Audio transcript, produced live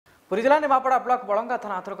पुरी जिला निमापड़ा ब्लॉक बलंगा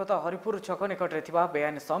थाना अंतर्गत हरिपुर छक निकट में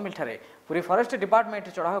बेआईन समिल ठारे पुरी फॉरेस्ट डिपार्टमेंट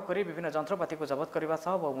चढ़ाऊ कर विभिन्न जंत्रपाति को जबत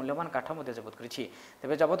करने बहु मूल्यवान काठ जबत करेछि।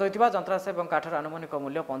 तेबे जबत होइतिबा जंत्रांश और काठर आनुमानिक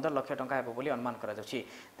मूल्य 15 लाख टंका हेबो बोली अनुमान करा जाउछि।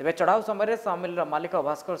 तेबे चढ़ाऊ समय समिल मालिक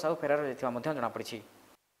भास्कर साहू फेरार होइतिबा मध्य जଣା पड़िछि।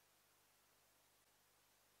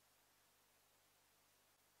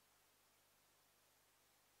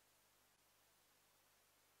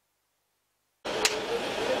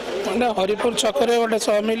 हरिपुर छकरे गोटे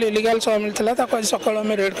समिल इलिगाल समिल था सकाल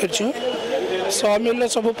आम रेड कर समिल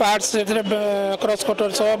सब पार्ट्स क्रॉस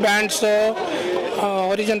कटर सह बैंड सह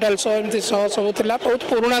हॉरिजॉन्टल सह एमती सह सब था बहुत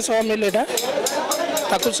पुराना समिल यहाँ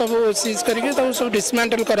सब सीज करके सब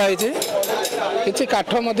डिसमेंटल कराई किसी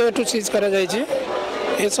काठ सीज कर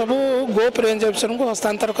सब गोप रेंज ऑफिसर को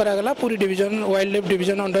हस्तांतर करागला पूरी division wild life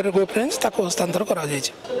division under गोप रेंज ताको हस्तांतर करा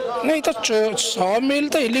नहीं तो समिल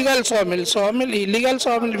तो इलिगाल समिल इलिगाल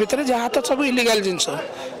समिल भितर जहाँ तो सब इलिगाल जिनस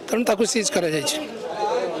तेणु ताको सीज करा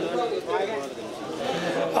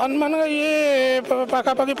अनुमान ये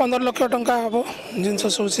पाखापाखि 15 लाख टंका हम जिनस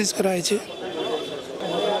सब सीज कराई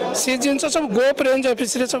सी जिनस सब गोप रेंज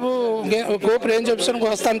ऑफिस सब गोप रेंज ऑफिसर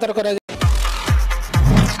को हस्तांतर करा